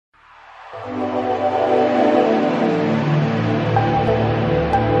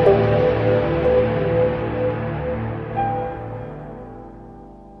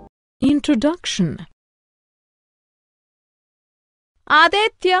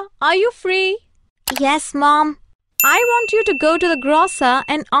Aditya, are you free? Yes, Mom. I want you to go to the grocer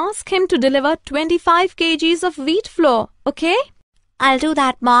and ask him to deliver 25 kgs of wheat flour, okay? I'll do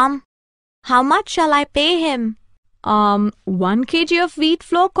that, Mom. How much shall I pay him? 1 kg of wheat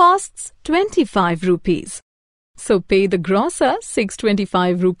flour costs 25 rupees. So pay the grocer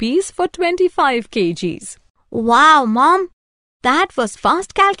 625 rupees for 25 kgs. Wow, Mom. That was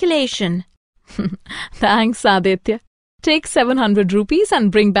fast calculation. Thanks, Aditya. Take 700 rupees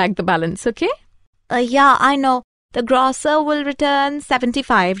and bring back the balance, okay? Yeah, I know. The grocer will return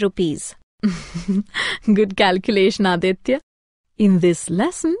 75 rupees. Good calculation, Aditya. In this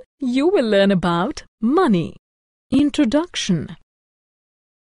lesson, you will learn about money. Introduction.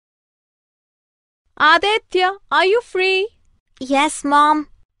 Aditya, are you free? Yes, Mom.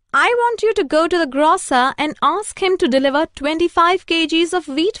 I want you to go to the grocer and ask him to deliver 25 kgs of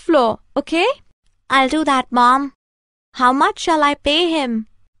wheat flour, okay? I'll do that, Mom. How much shall I pay him?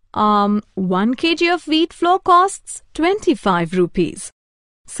 1 kg of wheat flour costs 25 rupees.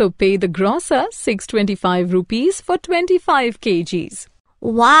 So pay the grocer 625 rupees for 25 kgs.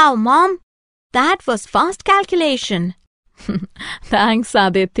 Wow, Mom. That was fast calculation. Thanks,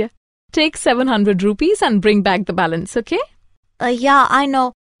 Aditya. Take 700 rupees and bring back the balance, okay? Yeah, I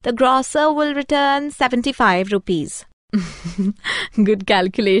know. The grocer will return 75 rupees. Good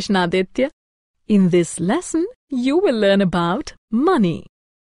calculation, Aditya. In this lesson, you will learn about money.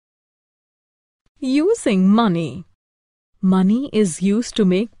 Using money. Money is used to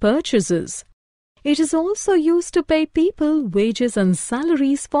make purchases. It is also used to pay people wages and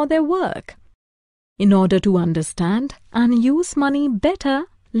salaries for their work. In order to understand and use money better,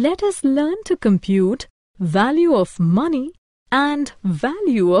 let us learn to compute value of money and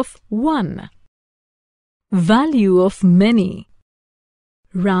value of one. Value of many.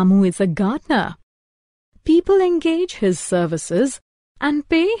 Ramu is a gardener. People engage his services and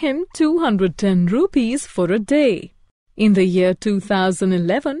pay him 210 rupees for a day. In the year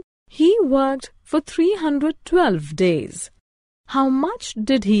 2011, he worked for 312 days. How much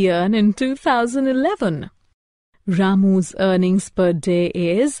did he earn in 2011? Ramu's earnings per day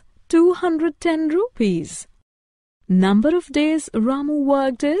is 210 rupees. Number of days Ramu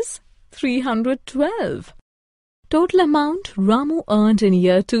worked is 312. Total amount Ramu earned in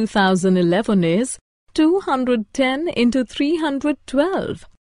year 2011 is 210 into 312.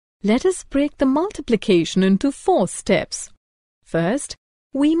 Let us break the multiplication into 4 steps. First,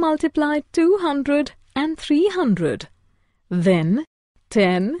 we multiply 200 and 300. Then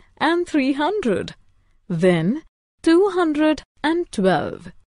 10 and 300. Then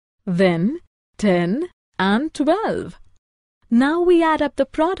 212. Then 10 and 12. Now we add up the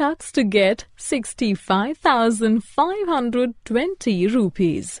products to get 65,520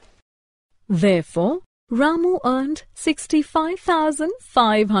 rupees. Therefore, Ramu earned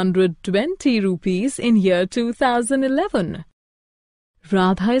 65,520 rupees in year 2011.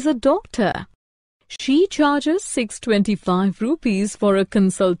 Radha is a doctor. She charges 625 rupees for a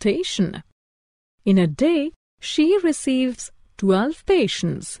consultation. In a day, she receives 12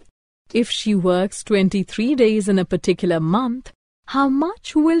 patients. If she works 23 days in a particular month, how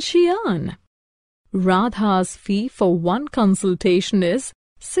much will she earn? Radha's fee for one consultation is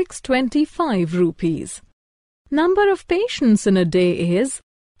 625 rupees. Number of patients in a day is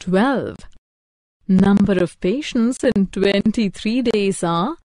 12. Number of patients in 23 days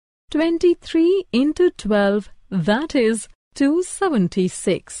are 23 into 12, that is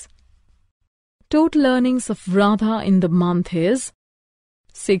 276. Total earnings of Radha in the month is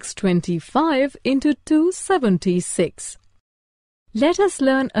 625 into 276. Let us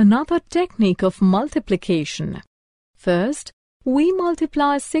learn another technique of multiplication. First, we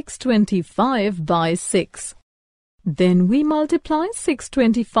multiply 625 by 6. Then we multiply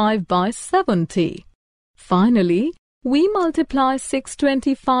 625 by 70. Finally, we multiply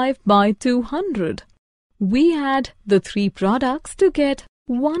 625 by 200. We add the 3 products to get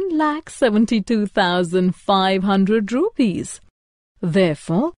 1,72,500 rupees.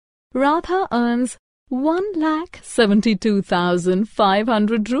 Therefore, Radha earns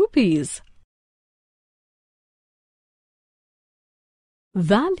 1,72,500 rupees.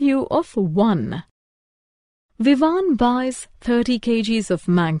 Value of 1. Vivan buys 30 kgs of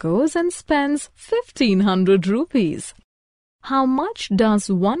mangoes and spends 1,500 rupees. How much does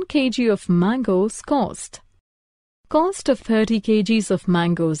 1 kg of mangoes cost? Cost of 30 kgs of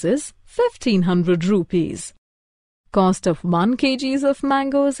mangoes is 1,500 rupees. Cost of 1 kg of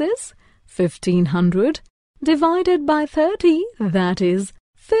mangoes is 1500 divided by 30, that is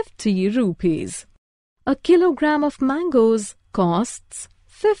 50 rupees. A kilogram of mangoes costs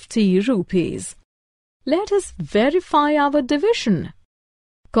 50 rupees. Let us verify our division.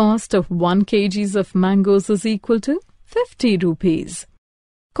 Cost of 1 kg of mangoes is equal to 50 rupees.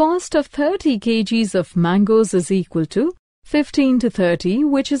 Cost of 30 kgs of mangoes is equal to 15 to 30,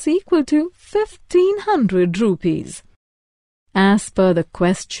 which is equal to 1500 rupees. As per the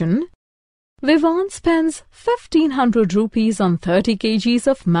question, Vivan spends 1500 rupees on 30 kgs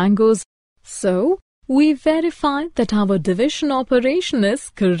of mangoes. So, we verified that our division operation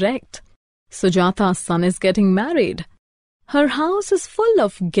is correct. Sujata's son is getting married. Her house is full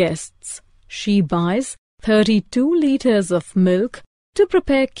of guests. She buys 32 liters of milk to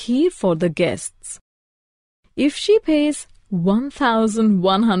prepare kheer for the guests. If she pays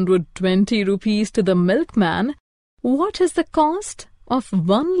 1120 rupees to the milkman, what is the cost of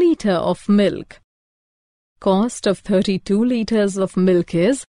 1 liter of milk? Cost of 32 liters of milk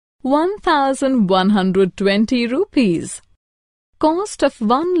is 1120 rupees. Cost of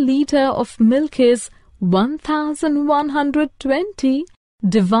 1 liter of milk is 1120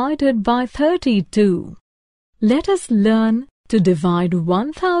 divided by 32. Let us learn to divide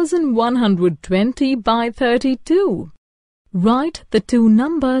 1120 by 32. Write the two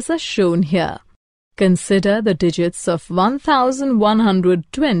numbers as shown here. Consider the digits of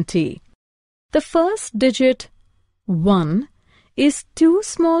 1120. The first digit, 1, is too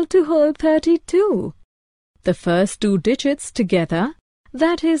small to hold 32. The first two digits together,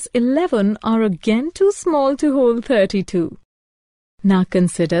 that is 11, are again too small to hold 32. Now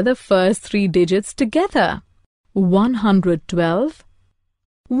consider the first three digits together. 112.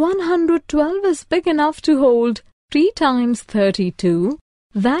 112 is big enough to hold 3 times 32,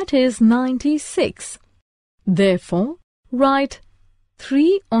 that is 96. Therefore, write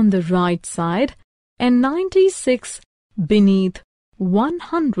 3 on the right side and 96 beneath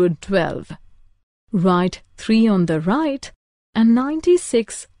 112. Write 3 on the right and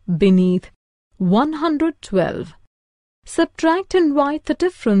 96 beneath 112. Subtract and write the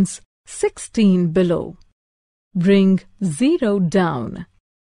difference 16 below. Bring 0 down.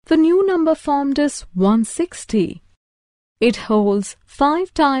 The new number formed is 160. It holds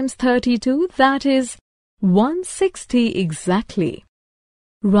 5 times 32, that is 160 exactly.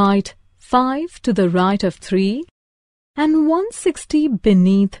 Write 5 to the right of 3 and 160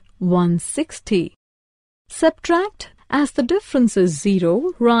 beneath 160. Subtract. As the difference is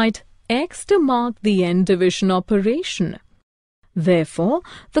 0, write X to mark the end division operation. Therefore,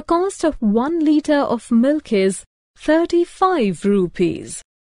 the cost of 1 liter of milk is 35 rupees.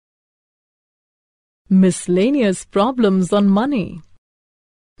 Miscellaneous problems on money.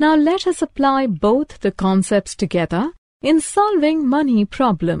 Now let us apply both the concepts together in solving money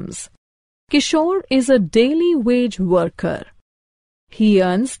problems. Kishore is a daily wage worker. He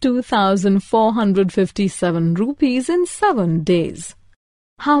earns 2,457 rupees in 7 days.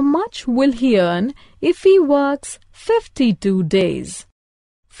 How much will he earn if he works 52 days?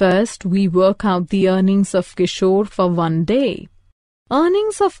 First, we work out the earnings of Kishore for 1 day.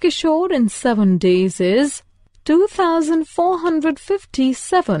 Earnings of Kishore in 7 days is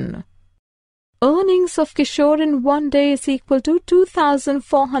 2,457. Earnings of Kishore in 1 day is equal to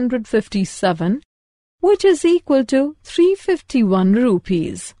 2,457, which is equal to 351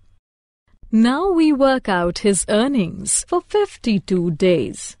 rupees. Now we work out his earnings for 52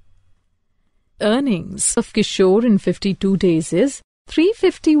 days. Earnings of Kishore in 52 days is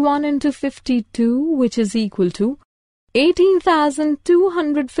 351 into 52, which is equal to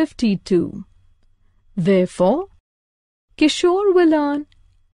 18,252. Therefore, Kishore will earn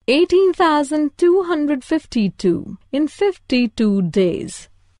 18,252 in 52 days.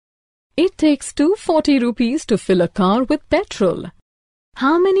 It takes 240 rupees to fill a car with petrol.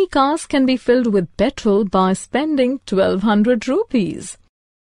 How many cars can be filled with petrol by spending 1,200 rupees?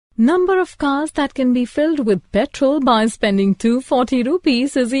 Number of cars that can be filled with petrol by spending 240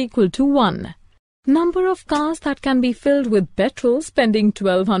 rupees is equal to 1. Number of cars that can be filled with petrol spending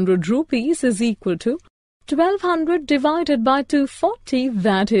 1,200 rupees is equal to 1,200 divided by 240,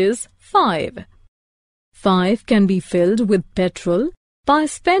 that is 5. 5 can be filled with petrol by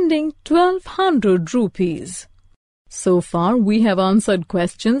spending 1,200 rupees. So far, we have answered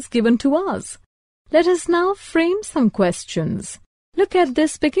questions given to us. Let us now frame some questions. Look at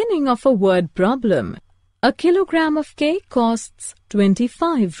this beginning of a word problem. A kilogram of cake costs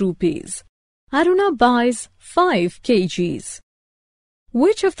 25 rupees. Aruna buys 5 kgs.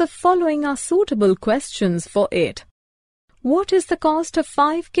 Which of the following are suitable questions for it? What is the cost of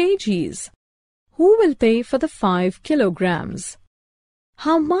 5 kgs? Who will pay for the 5 kilograms?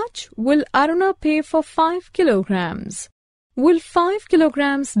 How much will Aruna pay for 5 kilograms? Will 5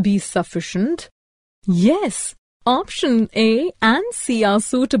 kilograms be sufficient? Yes, option A and C are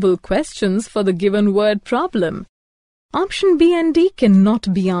suitable questions for the given word problem. Option B and D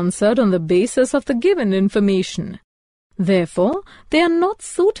cannot be answered on the basis of the given information. Therefore, they are not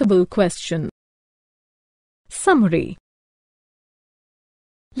suitable questions. Summary.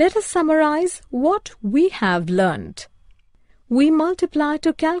 Let us summarize what we have learnt. We multiply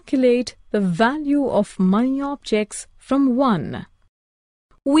to calculate the value of money objects from 1.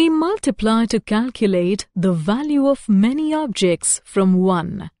 We multiply to calculate the value of many objects from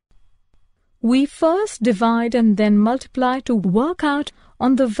 1. We first divide and then multiply to work out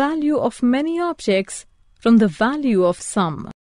on the value of many objects from the value of some.